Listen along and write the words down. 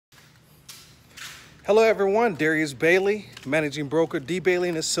Hello everyone, Darius Bailey, Managing Broker,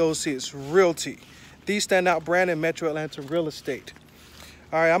 DBaileyAndAssociates Realty, the standout brand in Metro Atlanta real estate.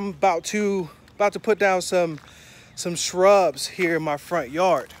 All right, I'm about to put down some shrubs here in my front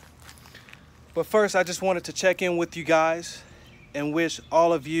yard. But first, I just wanted to check in with you guys and wish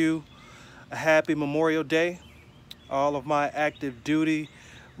all of you a happy Memorial Day. All of my active duty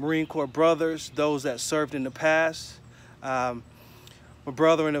Marine Corps brothers, those that served in the past, my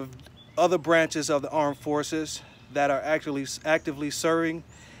brethren of other branches of the armed forces that are actively serving,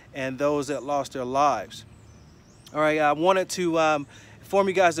 and those that lost their lives. All right, I wanted to inform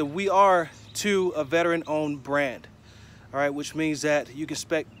you guys that we are a veteran-owned brand. All right, which means that you can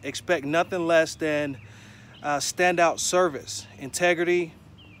expect nothing less than standout service, integrity.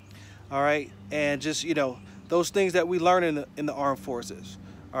 All right, and just those things that we learn in the armed forces.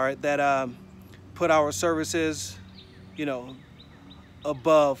 All right, that put our services,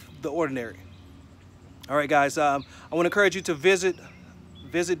 above the ordinary. All right, guys, I want to encourage you to visit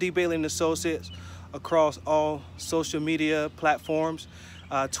DBaileyAndAssociates across all social media platforms.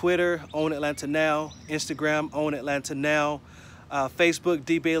 Twitter, OwnAtlantaNow, Instagram, OwnAtlantaNow, Facebook,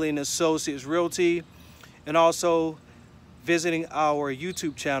 DBaileyAndAssociatesRealty, and also visiting our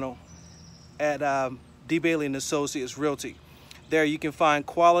YouTube channel at DBaileyAndAssociatesRealty. There you can find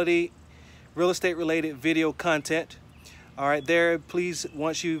quality real estate related video content. All right, there, please,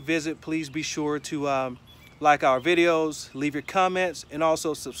 once you visit, please be sure to like our videos, leave your comments, and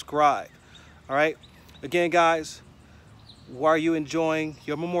also subscribe. All right, again, guys, while you enjoying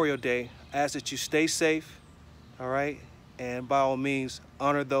your Memorial Day, I ask that you stay safe, all right, and by all means,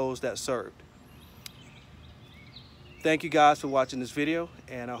 honor those that served. Thank you guys for watching this video,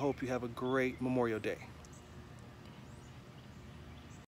 and I hope you have a great Memorial Day.